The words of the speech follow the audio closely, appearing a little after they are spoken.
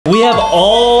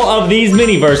all of these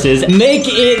Miniverses. Make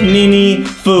it mini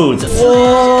foods.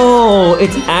 Whoa,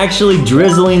 it's actually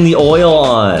drizzling the oil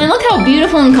on. And look how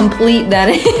beautiful and complete that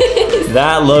is.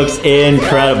 That looks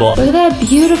incredible. Look at that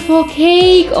beautiful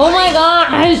cake. Oh my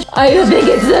gosh. I think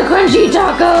it's the crunchy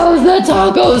tacos, the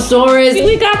Tacosaurus.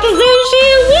 We got the sushi.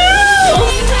 Woo!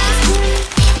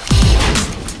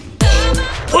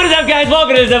 What is up, guys?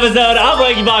 Welcome to this episode of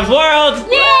LankyBox World.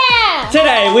 Yeah!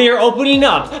 Today we are opening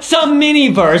up some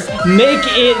Miniverse Make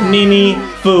It Mini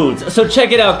Foods. So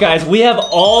check it out, guys. We have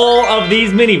all of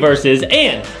these Miniverses,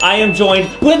 and I am joined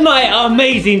with my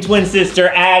amazing twin sister,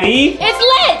 Addie. It's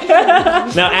lit!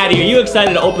 Now, Addie, are you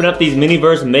excited to open up these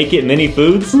Miniverse Make It Mini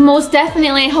Foods? Most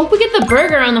definitely. I hope we get the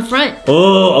burger on the front.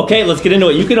 Oh, okay. Let's get into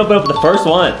it. You can open up the first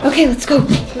one. Okay, let's go.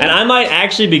 And I might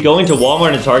actually be going to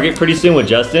Walmart and Target pretty soon with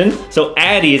Justin. So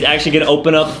Addie is actually gonna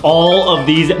open up all of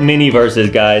these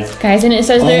Miniverses, guys. Guys, and it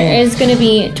says there is gonna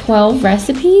be 12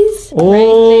 recipes Oh.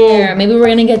 right there. Maybe we're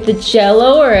gonna get the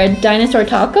Jello or a dinosaur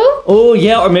taco. Oh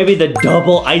yeah, or maybe the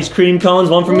double ice cream cones,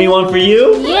 one for me, one for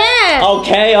you. Yeah.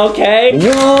 Okay, okay.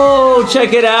 Whoa,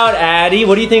 check it out, Addie.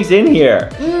 What do you think's in here?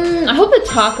 I hope a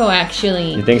taco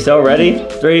actually. You think so? Ready?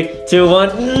 3, 2,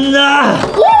 1. Nah!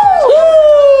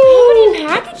 How many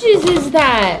packages is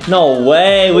that? No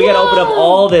way. We gotta open up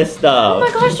all this Oh stuff. my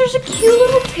gosh, there's a cute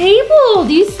little table.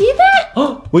 Do you see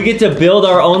that? We get to build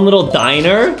our own little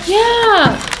diner.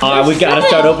 Yeah. All right, we gotta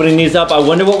start opening these up. I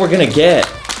wonder what we're gonna get.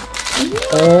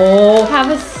 Oh. Have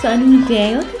a sunny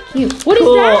day. Look how cute. What is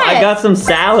Cool. that? I got some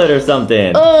salad or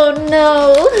something. Oh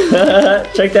no.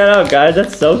 Check that out, guys.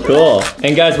 That's so cool.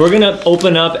 And guys, we're gonna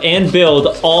open up and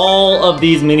build all of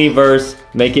these Miniverse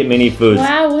Make It Mini Foods.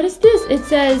 Wow, what is this? It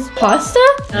says pasta?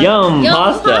 Yum,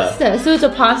 pasta. So it's a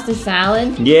pasta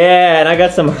salad. Yeah, and I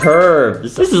got some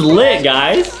herbs. This is lit,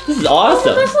 guys. This is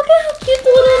awesome. Oh, gosh, look at how cute the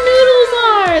little noodles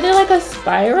are. They're like a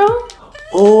spiral.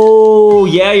 Oh,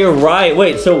 yeah, you're right.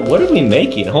 Wait, so what are we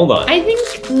making? Hold on. I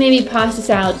think maybe pasta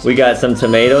salad. We got some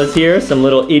tomatoes here, some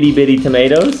little itty bitty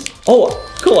tomatoes. Oh,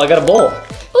 cool, I got a bowl.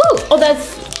 Ooh, oh,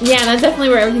 that's definitely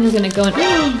where everything is gonna go in.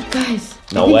 Oh, guys.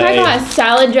 No I think way. I got a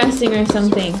salad dressing or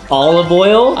something. Olive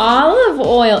oil? Olive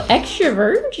oil, extra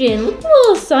virgin. Look at the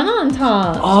little sun on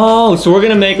top. Oh, so we're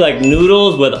gonna make like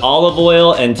noodles with olive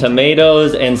oil and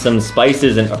tomatoes and some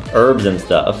spices and herbs and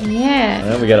stuff. Yeah. All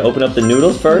right, we gotta open up the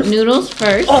noodles first. Noodles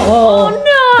first. Oh,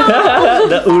 no.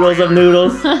 The oodles of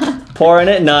noodles. Pouring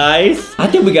it nice. I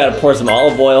think we gotta pour some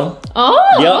olive oil.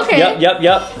 Oh, okay.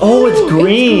 Yep. Oh, it's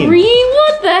green. It's green?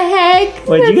 What the heck?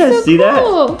 Wait, do you guys That's so see that?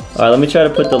 cool. All right, let me try to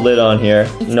put the lid on here.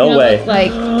 It's No gonna way. look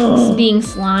like it's being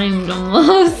slimed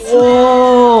almost.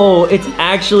 Whoa, it's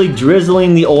actually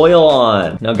drizzling the oil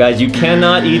on. Now guys, you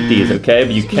cannot eat these,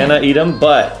 okay? You cannot eat them,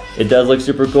 but it does look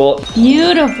super cool.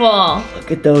 Beautiful.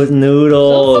 Look at those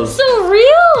noodles. Those look so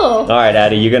real. All right,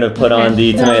 Addie, you're gonna put on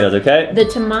the tomatoes, okay? The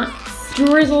tomatoes.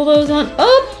 Drizzle those on.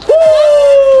 Oh!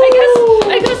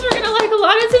 I guess we're gonna like a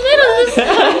lot of tomatoes this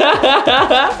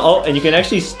time. Oh, and you can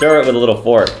actually stir it with a little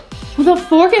fork. With a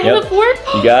fork? I have a fork?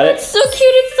 You got it? It's so cute.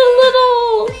 It's so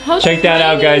little. How Check that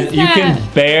out, tiny guys. is You that?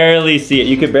 can barely see it.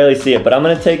 You can barely see it, but I'm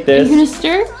gonna take Are this. you gonna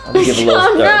stir? I'm gonna give it a little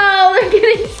Oh stir. no, we're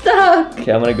getting stuck.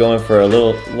 Okay, I'm gonna go in for a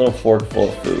little fork full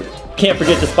of food. Can't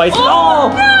forget the spices. Oh,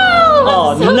 no!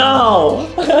 Oh So no!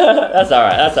 That's all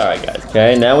right, guys.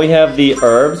 Okay, now we have the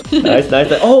herbs. Nice.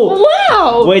 Oh!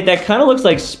 Wow! Wait, that kind of looks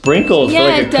like sprinkles for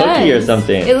like a cookie or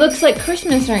something. It looks like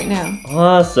Christmas right now.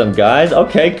 Awesome, guys.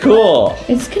 Okay, cool.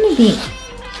 It's gonna be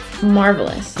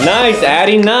marvelous. Nice,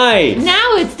 Addie, nice.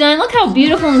 Now it's done. Look how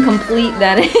beautiful and complete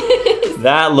that is.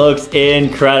 That looks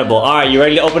incredible. All right, you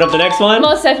ready to open up the next one?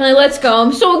 Most definitely. Let's go.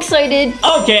 I'm so excited.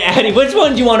 Okay, Addie, which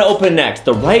one do you want to open next?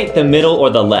 The right, the middle, or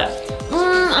the left?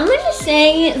 I'm gonna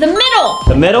say the middle.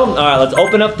 The middle? All right, let's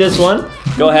open up this one.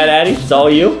 Go ahead, Addie. It's all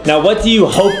you. Now, what do you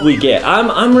hope we get?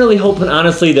 I'm really hoping,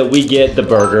 honestly, that we get the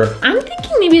burger. I'm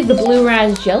thinking maybe the blue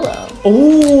raz jello.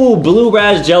 Ooh, blue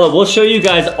raz jello. We'll show you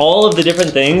guys all of the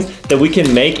different things that we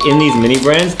can make in these mini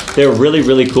brands. They're really,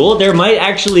 really cool. There might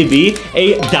actually be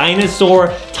a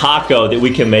dinosaur taco that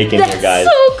we can make in here, guys. That's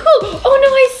so cool. Oh no,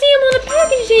 I see him on the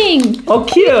packaging. Oh,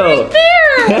 cute. Right there.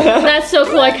 That's so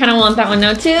cool. I kind of want that one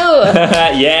now too.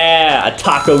 Yeah, a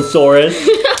tacosaurus.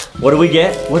 What do we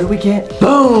get? What do we get?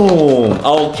 Boom.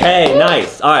 Okay,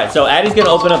 nice. All right, so Addie's gonna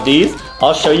open up these.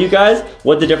 I'll show you guys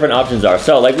what the different options are.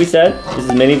 So, like we said, this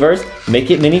is Miniverse Make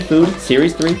It Mini Food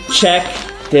Series 3. Check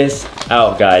this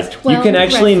out, guys. You can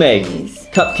actually make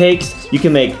cupcakes. You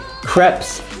can make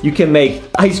crepes. You can make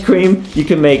ice cream. You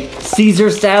can make Caesar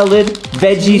salad,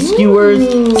 veggie skewers,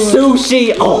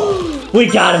 sushi. Oh, We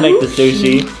gotta make the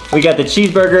sushi. We got the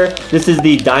cheeseburger. This is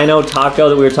the dino taco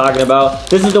that we were talking about.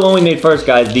 This is the one we made first,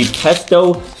 guys. The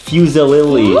pesto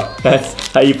fusilli. That's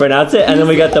how you pronounce it. And then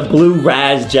we got the blue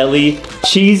raz jelly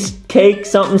cheesecake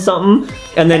something.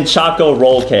 And then choco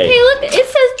roll cake. Hey, look, it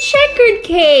says checkered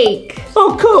cake.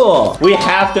 Oh, cool. We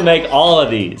have to make all of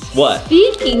these. What?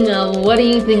 Speaking of, what do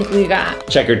you think we got?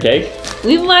 Checkered cake?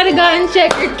 We might have gotten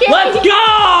checkered cake. Let's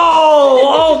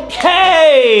go!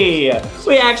 Okay!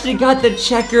 We actually got the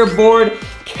checkerboard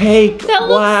cake. That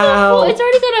looks so cool. It's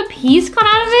already got a piece cut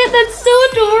out of it. That's so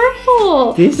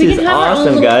adorable. This is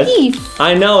awesome, guys. Piece.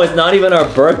 I know, it's not even our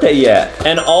birthday yet.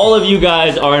 And all of you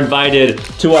guys are invited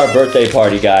to our birthday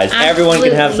party, guys. Absolutely. Everyone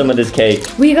can have some of this cake.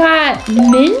 We got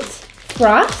mint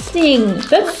frosting.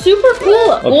 That's super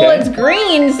cool. Okay. Well, it's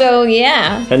green, so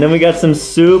yeah. And then we got some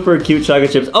super cute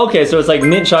chocolate chips. Okay, so it's like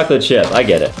mint chocolate chip. I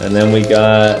get it. And then we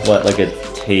got, what, like a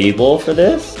table for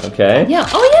this? Okay. Yeah.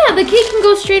 Oh, yeah. The cake can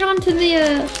go straight onto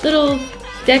the little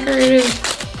decorative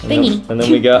thingy. And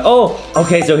then we got, oh,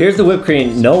 okay, so here's the whipped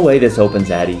cream. No way this opens,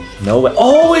 Addie. No way.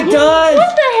 Oh, it does!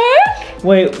 What the heck?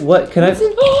 Wait, what? Can I? Little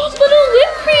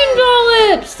whipped cream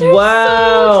dollops. They're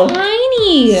Wow. so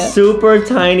tiny. Super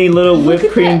tiny little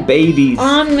whipped cream babies.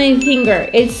 On my finger.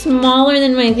 It's smaller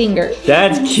than my finger.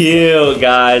 That's cute,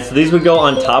 guys. So these would go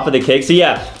on top of the cake. So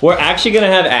yeah, we're actually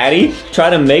gonna have Addie try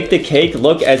to make the cake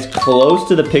look as close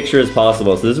to the picture as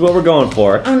possible. So this is what we're going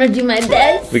for. I'm gonna do my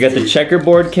best. We got the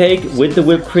checkerboard cake with the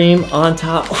whipped cream on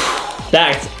top.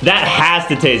 That has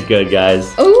to taste good,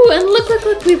 guys. Oh, and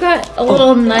look, we've got a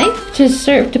little knife to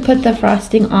serve to put the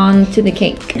frosting onto the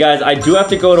cake. Guys, I do have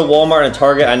to go to Walmart and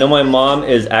Target. I know my mom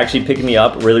is actually picking me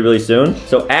up really soon.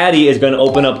 So Addie is gonna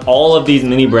open up all of these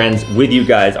mini brands with you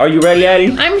guys. Are you ready,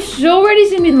 Addie? I'm so ready.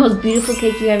 It's gonna be the most beautiful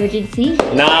cake you ever did see.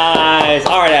 Nice.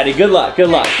 All right, Addie, good luck. All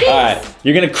right,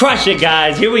 you're gonna crush it,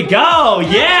 guys. Here we go,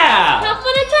 yeah. Have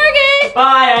fun at Target.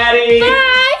 Bye, Addie.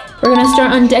 Bye. We're gonna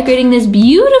start on decorating this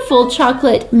beautiful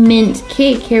chocolate mint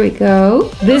cake. Here we go.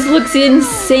 This looks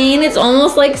insane. It's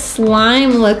almost like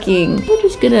slime looking. We're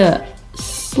just gonna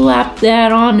slap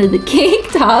that onto the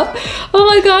cake top. Oh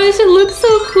my gosh, it looks so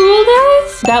cool,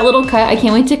 guys. That little cut, I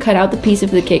can't wait to cut out the piece of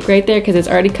the cake right there because it's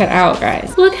already cut out,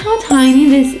 guys. Look how tiny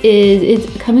this is.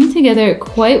 It's coming together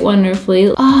quite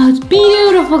wonderfully. Oh, it's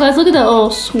beautiful, guys. Look at that little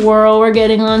swirl we're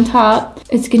getting on top.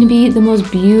 It's gonna be the most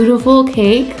beautiful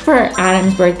cake for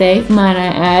Adam's birthday, might I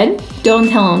add. Don't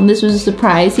tell him this was a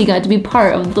surprise. He got to be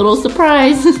part of the little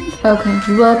surprise.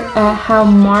 Okay, look at how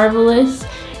marvelous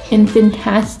and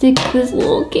fantastic this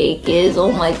little cake is.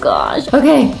 Oh my gosh.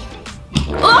 Okay.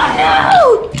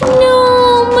 Oh no!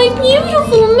 No, my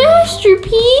beautiful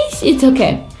masterpiece. It's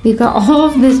okay. We've got all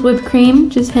of this whipped cream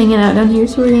just hanging out down here.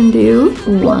 So we're gonna do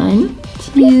 1,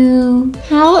 2.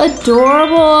 How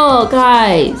adorable,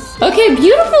 guys. Okay,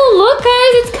 beautiful. Look, guys,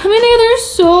 it's coming together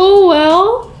so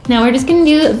well. Now we're just gonna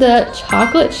do the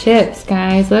chocolate chips,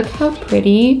 guys. Look how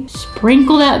pretty.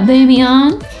 Sprinkle that baby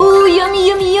on. Ooh, yummy,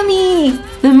 yummy, yummy.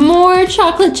 The more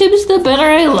chocolate chips, the better.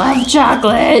 I love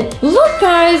chocolate. Look,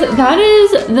 guys, that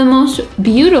is the most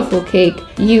beautiful cake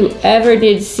you ever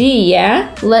did see,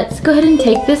 yeah? Let's go ahead and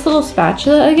take this little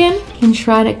spatula again and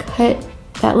try to cut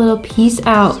that little piece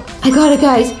out. I got it,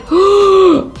 guys.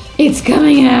 It's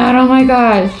coming out. Oh my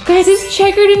gosh. Guys, it's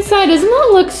checkered inside. Doesn't that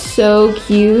look so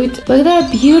cute? Look at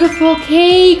that beautiful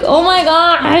cake. Oh my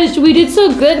gosh. We did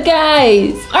so good,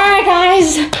 guys. All right,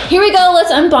 guys. Here we go.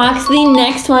 Let's unbox the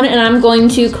next one. And I'm going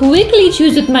to quickly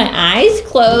choose with my eyes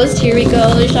closed. Here we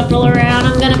go. Shuffle around.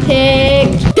 I'm going to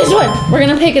pick this one. We're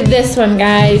going to pick this one,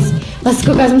 guys. Let's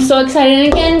go, guys. I'm so excited. And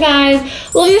again,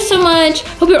 guys, love you so much.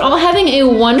 Hope you're all having a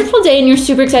wonderful day and you're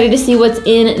super excited to see what's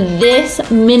in this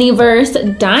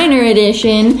Miniverse Diner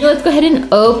Edition. Let's go ahead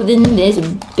and open this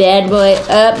bad boy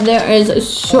up. There is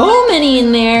so many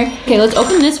in there. Okay, let's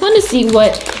open this one to see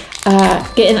what,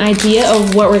 get an idea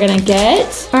of what we're gonna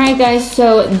get. All right, guys,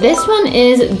 so this one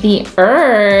is the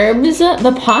herbs.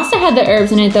 The pasta had the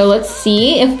herbs in it, though. Let's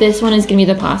see if this one is gonna be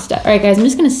the pasta. All right, guys, I'm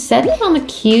just gonna set it on the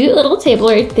cute little table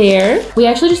right there. We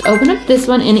actually just opened up this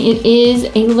one, and it is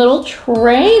a little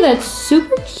tray that's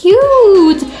super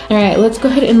cute. All right, let's go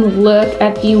ahead and look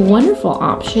at the wonderful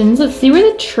options. Let's see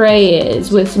where the tray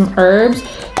is with some herbs.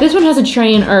 This one has a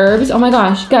tray and herbs. Oh my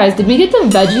gosh, guys, did we get the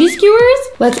veggie skewers?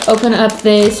 Let's open up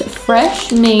this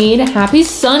fresh made Happy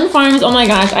Sun Farms. Oh my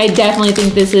gosh, I definitely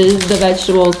think this is the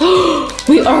vegetables.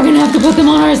 We are gonna have to put them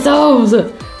on ourselves.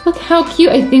 Look how cute.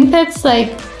 I think that's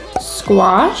like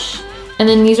squash. And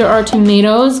then these are our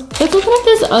tomatoes. Let's open up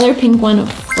this other pink one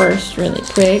first really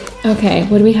quick. Okay,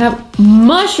 what do we have?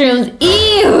 Mushrooms.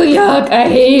 Ew, yuck, I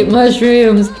hate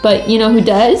mushrooms. But you know who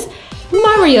does?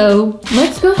 Mario.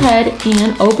 Let's go ahead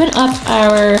and open up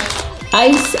our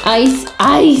ice.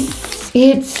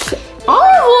 It's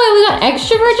olive oil. We got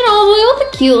extra virgin olive oil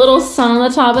with a cute little sun on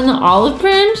the top and the olive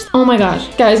branch. Oh my gosh,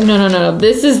 guys, no.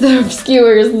 This is the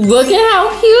skewers. Look at how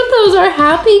cute those are.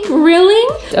 Happy grilling.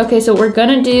 Okay, so we're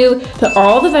gonna put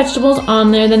all the vegetables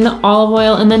on there, then the olive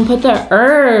oil, and then put the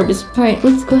herbs. All right,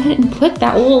 let's go ahead and put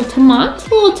that little tomatilli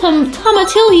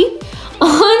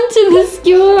onto the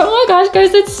skewer. Oh my gosh,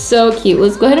 guys, that's so cute.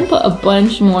 Let's go ahead and put a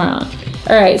bunch more on.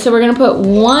 All right, so we're gonna put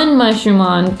one mushroom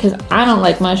on because I don't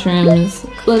like mushrooms.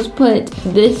 Let's put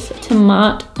this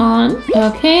tomato on.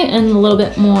 Okay, and a little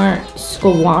bit more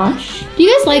squash. Do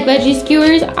you guys like veggie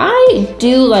skewers? I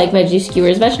do like veggie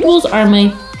skewers. Vegetables are my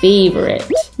favorite.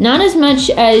 Not as much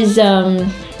as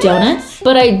donuts,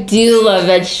 but I do love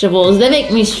vegetables. They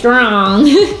make me strong.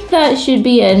 That should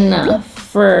be enough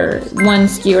for one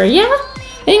skewer. Yeah,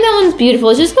 I think that one's beautiful.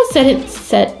 Let's just go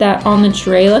set that on the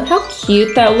tray. Look how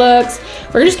cute that looks.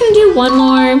 We're just gonna do one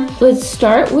more. Let's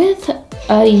start with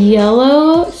a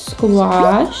yellow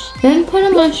squash, then put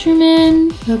a mushroom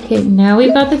in. Okay, now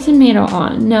we've got the tomato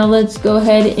on. Now let's go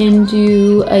ahead and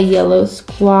do a yellow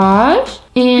squash.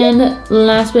 And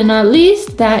last but not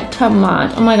least, that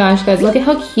tomato. Oh my gosh, guys, look at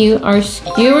how cute our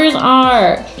skewers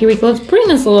are. Here we go, let's bring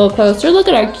this a little closer. Look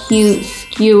at our cute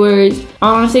skewers.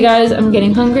 Honestly, guys, I'm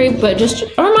getting hungry, but just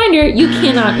a reminder, you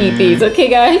cannot eat these, okay,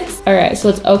 guys? All right, so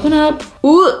let's open up.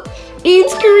 Ooh,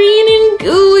 it's green and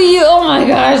gooey. Oh my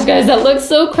gosh, guys, that looks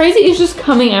so crazy. It's just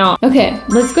coming out. Okay,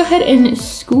 let's go ahead and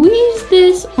squeeze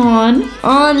this on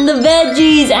the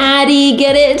veggies, Addie.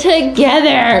 Get it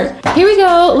together. Here we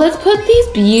go. Let's put these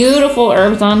beautiful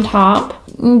herbs on top.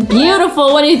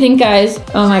 Beautiful. What do you think, guys?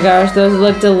 Oh my gosh, those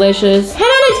look delicious. 10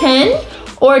 out of 10.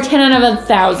 Or 10 out of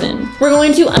 1,000. We're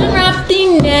going to unwrap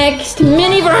the next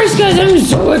Miniverse, guys. I'm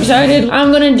so excited.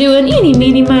 I'm gonna do an eeny,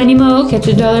 meeny, miny, mo. Catch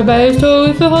a dollar by his toe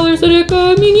if a holler said it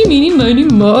go. Meeny, meeny, miny,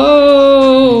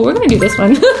 mo. We're gonna do this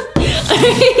one.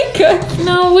 Good.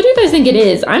 No, what do you guys think it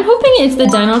is? I'm hoping it's the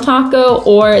Dino Taco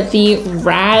or the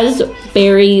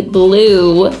Raspberry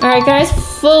Blue. All right, guys,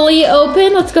 fully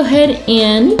open. Let's go ahead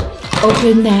and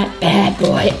open that bad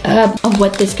boy up of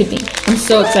what this could be. I'm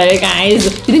so excited, guys.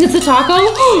 Do you think it's a taco?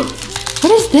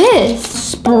 What is this?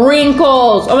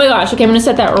 Sprinkles. Oh my gosh. Okay, I'm gonna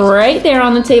set that right there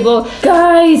on the table.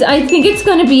 Guys, I think it's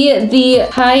gonna be the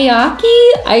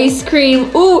Hayaki ice cream.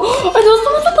 Ooh, are those the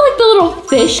ones with like the little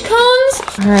fish cones?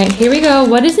 All right, here we go.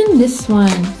 What is in this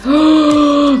one?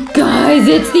 Guys,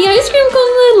 it's the ice cream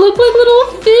cones that look like little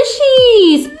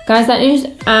fishies. Guys, that is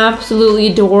absolutely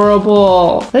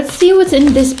adorable. Let's see what's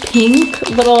in this pink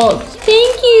little,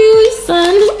 thank you,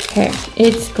 son. Okay,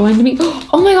 it's going to be,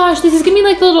 oh my gosh, this is gonna be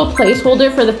like the little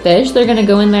placeholder for the fish. They're gonna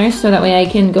go in there so that way I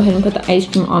can go ahead and put the ice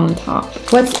cream on the top.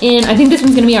 What's in, I think this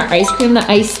one's gonna be our ice cream, the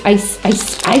ice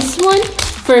one.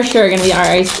 For sure gonna be our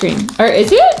ice cream. Or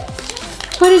is it?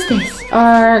 What is this?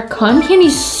 Our cotton candy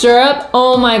syrup.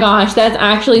 Oh my gosh, that's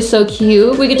actually so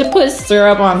cute. We get to put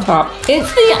syrup on top.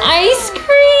 It's the ice cream.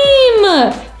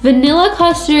 Vanilla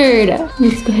custard.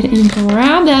 Let's go ahead and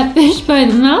grab that fish by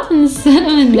the mouth and set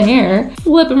him in there.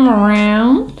 Flip him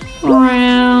around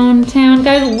town.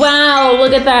 Guys, wow,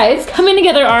 look at that. It's coming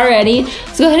together already.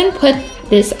 Let's go ahead and put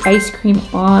this ice cream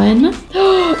on.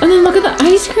 And then look at the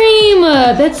ice cream.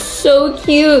 That's so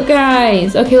cute,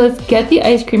 guys. Okay, let's get the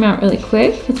ice cream out really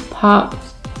quick. Let's pop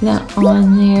that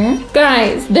on there.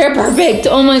 Guys, they're perfect.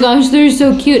 Oh my gosh, they're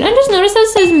so cute. I just noticed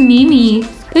that says Mimi.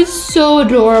 It's so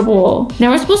adorable.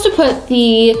 Now we're supposed to put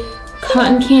the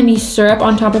cotton candy syrup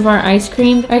on top of our ice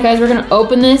cream. All right, guys, we're gonna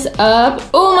open this up.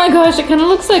 Oh my gosh, it kind of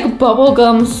looks like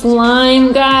bubblegum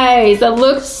slime, guys. That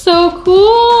looks so cool.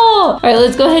 All right,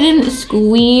 let's go ahead and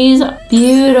squeeze.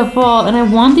 Beautiful. And I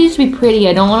want these to be pretty.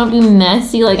 I don't want to be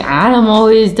messy like Adam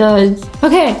always does.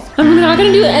 Okay, I'm not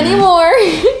gonna do it anymore.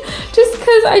 Just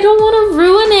because I don't want to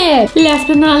ruin it. Last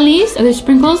but not least, are the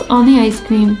sprinkles on the ice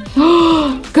cream.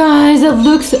 Guys, it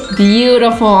looks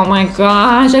beautiful. Oh my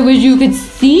gosh, I wish you could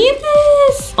see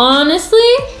this. Honestly,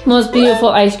 most beautiful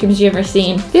ice creams you've ever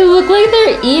seen. They look like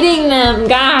they're eating them,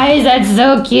 guys. That's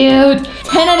so cute.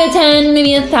 10 out of 10,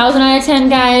 maybe 1,000 out of 10,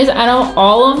 guys. Out of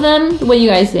all of them, what do you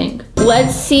guys think?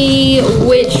 Let's see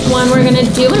which one we're gonna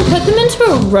do and put them into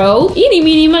a row. Eeny,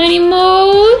 meeny, miny,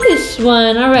 mo. This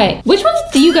one. All right. Which ones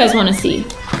do you guys want to see?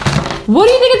 What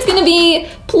do you think it's gonna be?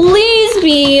 Please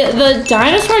be the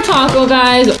dinosaur taco,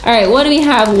 guys. All right, what do we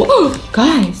have? Whoa,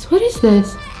 guys, what is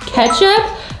this? Ketchup?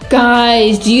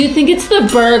 Guys, do you think it's the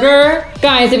burger?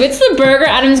 Guys, if it's the burger,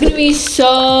 Adam's gonna be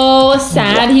so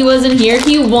sad he wasn't here.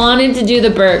 He wanted to do the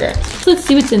burger. So let's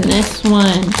see what's in this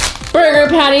one. burger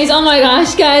patties. Oh my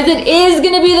gosh, guys, it is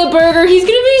gonna be the burger. He's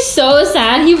gonna be so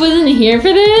sad he wasn't here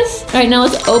for this. All right, now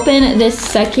let's open this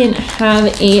second have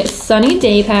a sunny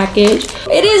day package.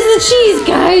 It is the cheese,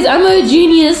 guys. I'm a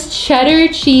genius.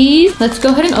 Cheddar cheese. Let's go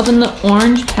ahead and open the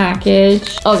orange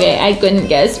package. Okay, I couldn't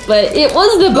guess, but it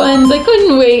was the buns. I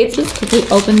couldn't wait. Let's quickly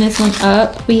open this one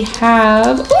up. We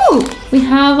have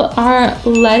our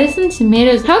lettuce and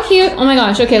tomatoes. How cute. Oh my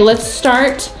gosh. Okay, let's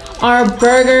start our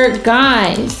burger,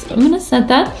 guys. I'm gonna set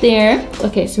that there.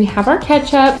 Okay, so we have our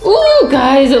ketchup. Ooh,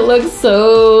 guys, it looks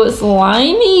so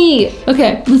slimy.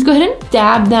 Okay, let's go ahead and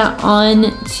dab that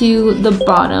on to the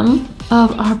bottom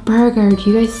of our burger.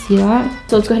 Do you guys see that?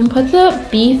 So let's go ahead and put the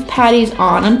beef patties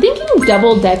on. I'm thinking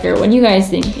double decker. What are you guys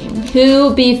thinking?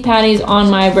 2 beef patties on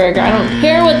my burger. I don't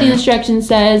care what the instruction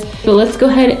says, but let's go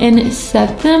ahead and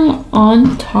set them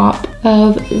on top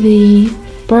of the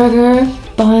burger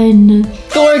bun.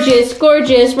 Gorgeous,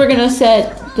 gorgeous. We're gonna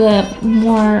set the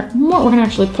we're gonna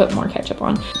actually put more ketchup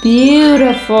on.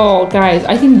 Beautiful, guys.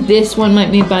 I think this one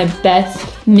might be my best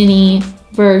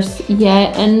Miniverse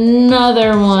yet.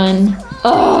 Another one.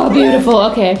 Oh, beautiful.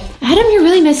 Okay, Adam, you're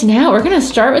really missing out. We're gonna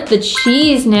start with the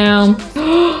cheese now.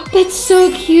 That's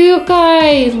so cute,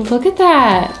 guys. Look at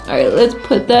that. All right, let's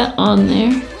put that on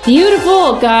there.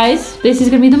 Beautiful, guys. This is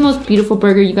gonna be the most beautiful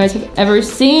burger you guys have ever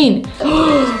seen.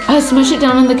 I smushed it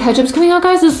down and the ketchup's coming out,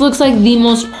 guys. This looks like the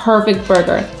most perfect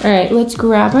burger. All right, let's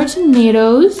grab our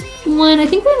tomatoes. I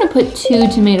think we're gonna put 2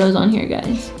 tomatoes on here,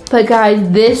 guys. But guys,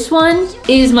 this one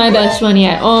is my best one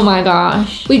yet. Oh my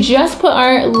gosh. We just put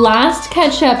our last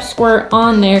ketchup squirt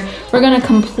on there. We're gonna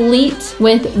complete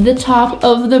with the top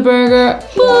of the burger.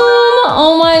 Boom!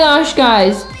 Oh my gosh,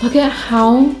 guys. Look at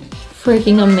how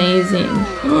freaking amazing.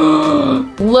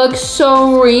 Looks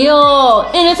so real.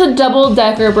 And it's a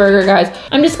double-decker burger, guys.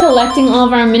 I'm just collecting all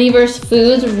of our Miniverse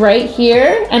foods right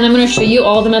here, and I'm gonna show you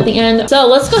all of them at the end. So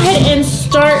let's go ahead and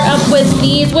start up with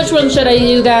these. Which one should I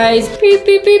do, guys? Beep,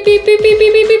 beep, beep, beep, beep, beep,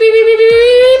 beep, beep, beep, beep, beep,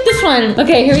 beep. This one.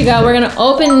 Okay, here we go. We're gonna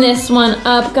open this one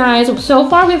up, guys. So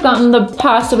far, we've gotten the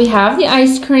pasta. We have the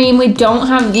ice cream. We don't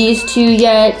have these 2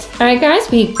 yet. All right, guys,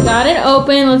 we got it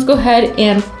open. Let's go ahead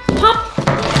and pop.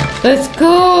 Let's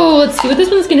go. Let's see what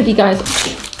this one's gonna be, guys.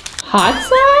 Hot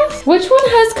sauce? Which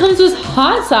one comes with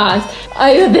hot sauce?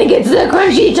 I think it's the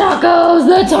crunchy tacos,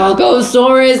 the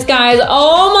Tacosaurus, guys.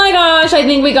 Oh my gosh, I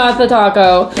think we got the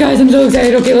taco. Guys, I'm so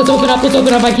excited. Okay, let's open up,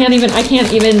 I can't even,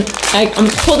 I'm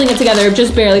holding it together,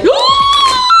 just barely.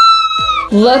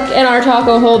 Look at our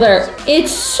taco holder.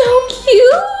 It's so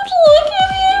cute, look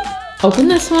at it. Open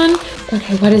this one.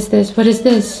 Okay, what is this? What is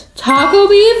this? Taco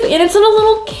beef, and it's in a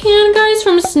little can, guys,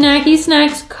 from Snacky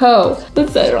Snacks Co.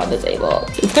 Let's set it on the table.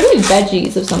 It's gotta be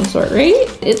veggies of some sort, right?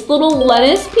 It's little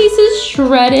lettuce pieces,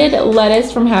 shredded lettuce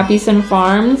from Happy Sun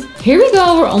Farms. Here we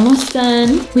go, we're almost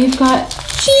done. We've got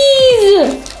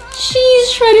cheese!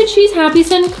 Shredded cheese, Happy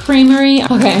Sun Creamery.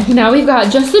 Okay, now we've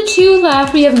got just the 2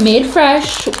 left. We have Made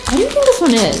Fresh. I didn't think this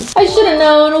one is. I should have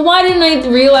known. Why didn't I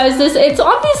realize this? It's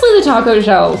obviously the taco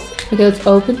shells. Okay, let's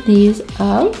open these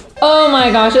up. Oh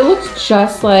my gosh, it looks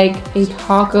just like a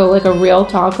taco, like a real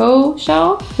taco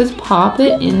shell. Let's pop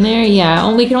it in there.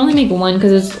 Yeah, we can only make one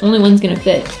because only one's gonna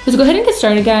fit. Let's go ahead and get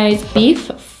started, guys.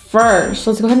 Beef first.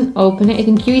 Let's go ahead and open it. I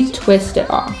think you twist it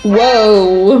off.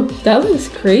 Whoa, that looks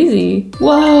crazy.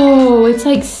 Whoa, it's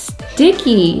like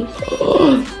sticky.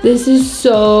 This is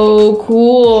so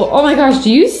cool. Oh my gosh,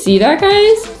 do you see that,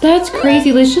 guys? That's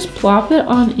crazy. Let's just plop it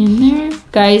on in there.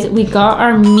 Guys, we got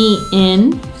our meat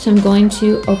in. So I'm going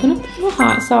to open up the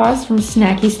hot sauce from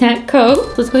Snacky Snack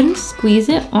Co. Let's go ahead and squeeze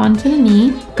it onto the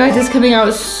meat. Guys, it's coming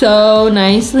out so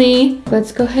nicely.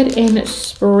 Let's go ahead and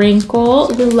sprinkle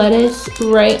the lettuce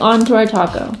right onto our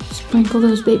taco. Sprinkle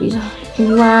those babies on.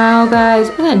 Wow, guys,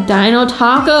 look at that dino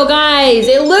taco, guys.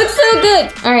 It looks so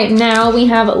good. All right, now we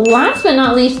have, last but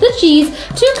not least, the cheese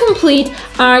to complete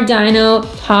our dino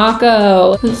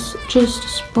taco. Let's just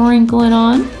sprinkle it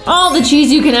on. All the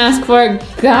cheese you can ask for,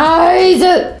 guys.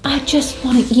 I just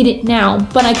want to eat it now,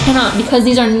 but I cannot because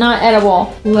these are not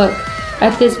edible. Look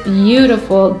at this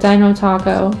beautiful dino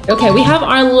taco. Okay, we have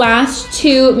our last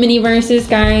 2 Miniverses,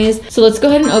 guys. So let's go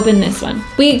ahead and open this one.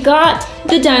 We got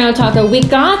the dino taco, we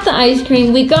got the ice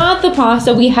cream, we got the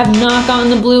pasta. We have not gotten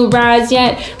the blue raz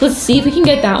yet. Let's see if we can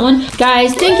get that one.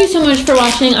 Guys, thank you so much for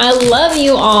watching. I love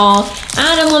you all.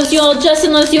 Adam loves you all,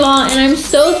 Justin loves you all, and I'm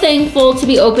so thankful to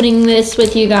be opening this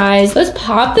with you guys. Let's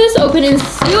pop this open and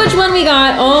see which one we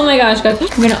got. Oh my gosh, guys.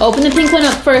 I'm gonna open the pink one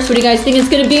up first. What do you guys think it's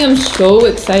gonna be? I'm so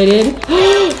excited.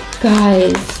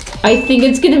 Guys, I think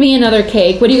it's gonna be another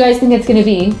cake. What do you guys think it's gonna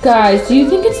be? Guys, do you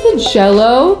think it's the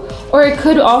Jell-O? Or it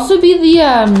could also be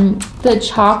the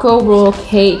Choco Roll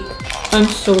cake. I'm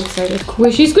so excited.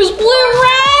 Squishy Squish Blue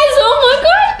Rise! Oh my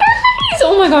gosh, guys!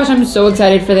 Oh my gosh, I'm so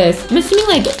excited for this. I'm assuming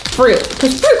like fruit,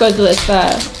 because fruit goes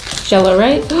with Jello,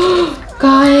 right?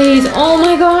 Guys, oh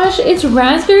my gosh, it's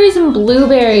raspberries and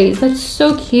blueberries. That's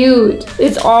so cute.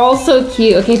 It's all so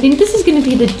cute. Okay, I think this is gonna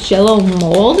be the Jello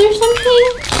mold or something.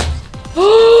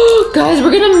 Oh, guys,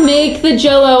 we're gonna make the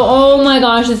Jello. Oh my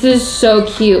gosh, this is so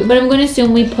cute. But I'm gonna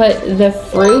assume we put the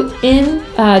fruit in,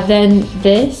 then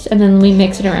this, and then we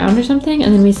mix it around or something,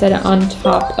 and then we set it on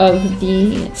top of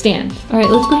the stand. All right,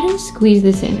 let's go ahead and squeeze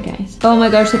this in, guys. Oh my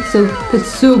gosh, that's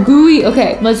so gooey.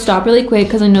 Okay, let's stop really quick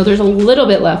because I know there's a little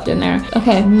bit left in there.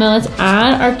 Okay, now let's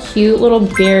add our cute little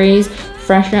berries.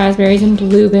 Fresh raspberries and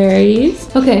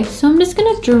blueberries. Okay, so I'm just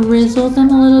gonna drizzle them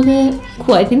a little bit.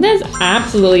 Cool, I think that's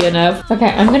absolutely enough. Okay,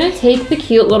 I'm gonna take the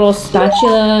cute little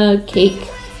spatula cake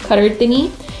cutter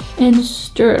thingy and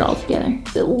stir it all together.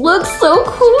 It looks so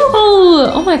cool.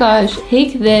 Oh my gosh,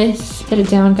 take this, set it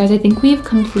down, guys. I think we've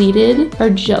completed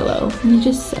our Jello. Let me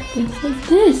just set this like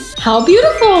this. How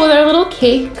beautiful with our little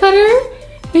cake cutter.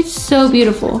 It's so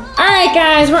beautiful. All right,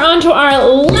 guys, we're on to our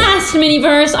last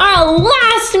Miniverse.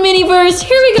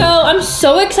 Here we go. I'm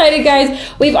so excited, guys.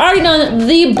 We've already done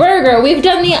the burger. We've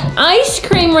done the ice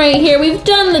cream right here. We've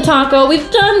done the taco.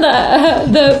 We've done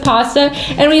the pasta.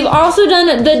 And we've also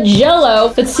done the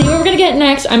Jello. Let's see what we're gonna get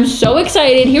next. I'm so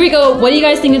excited. Here we go. What do you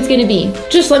guys think it's gonna be?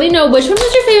 Just let me know which one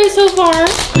was your favorite so far.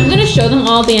 I'm gonna show them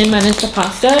all at the end minus the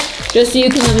pasta, just so you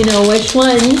can let me know which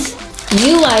ones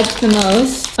you liked the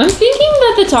most. I'm thinking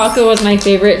that the taco was my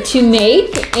favorite to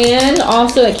make, and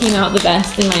also it came out the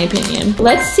best in my opinion.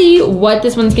 Let's see what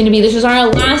this one's gonna be. This is our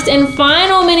last and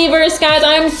final Miniverse, guys.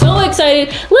 I'm so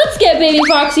excited. Let's get baby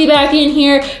Foxy back in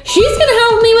here. She's gonna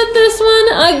help me with this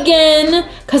one again,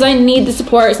 because I need the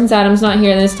support since Adam's not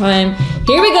here this time.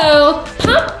 Here we go.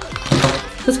 Pop.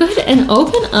 Let's go ahead and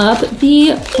open up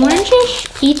the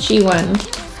orangish peachy one.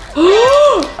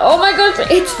 Oh my gosh,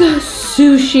 it's the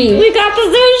sushi. We got the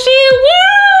sushi.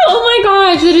 Woo! Oh my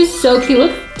gosh, that is so cute.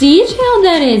 Look how detailed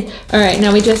that is. All right,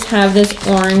 now we just have this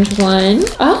orange one.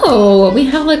 Oh, we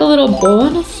have like a little bowl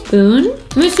and a spoon.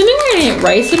 I'm assuming we're gonna get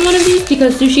rice in one of these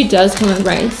because sushi does come with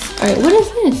rice. All right, what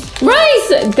is this?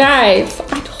 Rice, guys.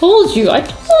 I told you I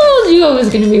was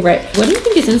gonna be right. What do you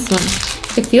think is this one?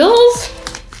 It feels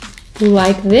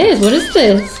like this. What is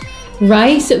this?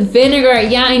 Rice vinegar.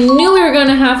 Yeah, I knew we were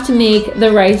gonna have to make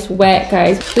the rice wet,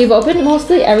 guys. We've opened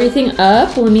mostly everything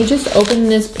up. Let me just open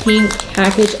this pink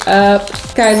package up.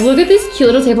 Guys, look at this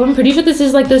cute little table. I'm pretty sure this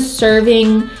is like the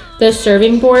serving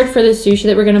board for the sushi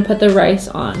that we're gonna put the rice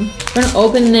on. We're gonna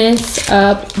open this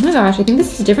up. Oh my gosh, I think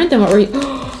this is different than what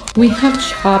we have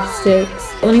chopsticks.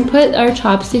 Let me put our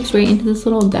chopsticks right into this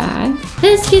little bag.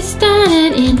 Let's get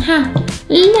started in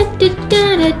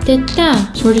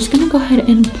So we're just gonna go ahead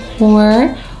and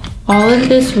pour all of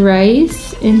this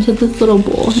rice into this little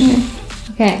bowl here.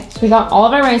 Okay, so we got all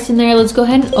of our rice in there. Let's go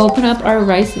ahead and open up our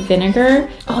rice vinegar.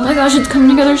 Oh my gosh, it's coming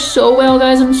together so well,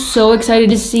 guys. I'm so excited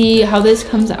to see how this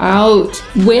comes out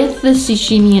with the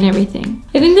sashimi and everything.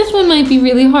 I think this one might be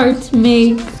really hard to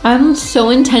make. I'm so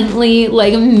intently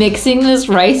like mixing this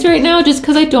rice right now just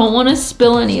because I don't want to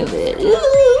spill any of it.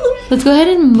 Let's go ahead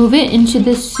and move it into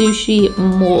the sushi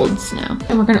molds now.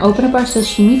 And we're gonna open up our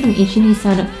sashimi from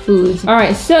Ichini-san Foods. All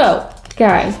right, so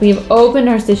guys, we've opened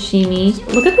our sashimi.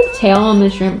 Look at the tail on the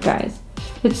shrimp, guys.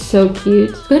 It's so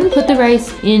cute. Go ahead and put the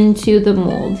rice into the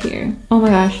mold here. Oh my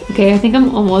gosh. Okay, I think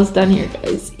I'm almost done here,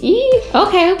 guys. Eee.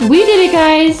 Okay, we did it,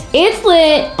 guys. It's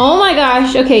lit. Oh my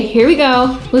gosh. Okay, here we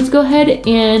go. Let's go ahead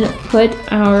and put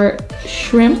our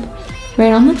shrimp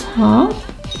right on the top.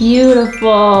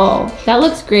 Beautiful. That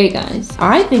looks great, guys.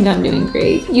 I think I'm doing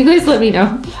great. You guys let me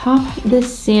know. Pop the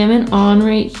salmon on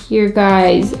right here,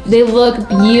 guys. They look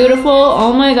beautiful.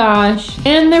 Oh my gosh.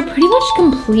 And they're pretty much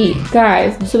complete,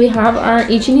 guys. So we have our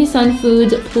Ichini-san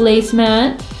Foods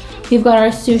placemat. We've got our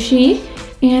sushi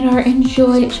and our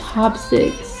Enjoy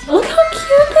chopsticks. Look how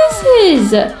cute this is.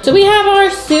 So we have our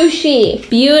sushi.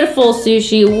 Beautiful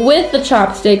sushi with the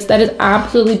chopsticks. That is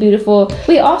absolutely beautiful.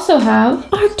 We also have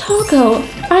our taco.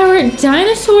 Our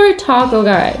dinosaur taco,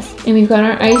 guys. And we've got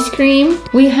our ice cream.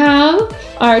 We have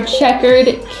our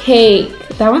checkered cake.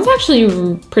 That one's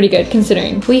actually pretty good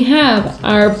considering. We have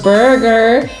our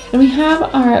burger. And we have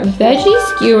our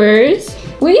veggie skewers.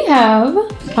 we have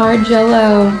our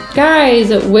Jell-O. Guys,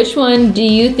 which one do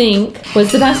you think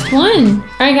was the best one?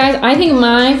 All right, guys, I think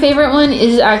my favorite one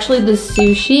is actually the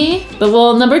sushi. But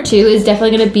well, number 2 is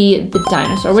definitely gonna be the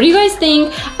dinosaur. What do you guys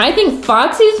think? I think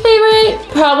Foxy's favorite,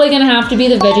 probably gonna have to be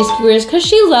the veggie skewers because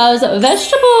she loves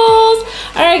vegetables.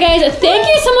 All right, guys, thank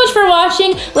you so much for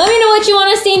watching. Let me know what you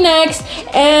wanna see next.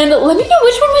 And let me know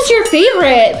which one was your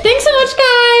favorite. Thanks so much,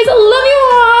 guys. Love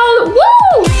you all.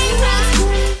 Woo!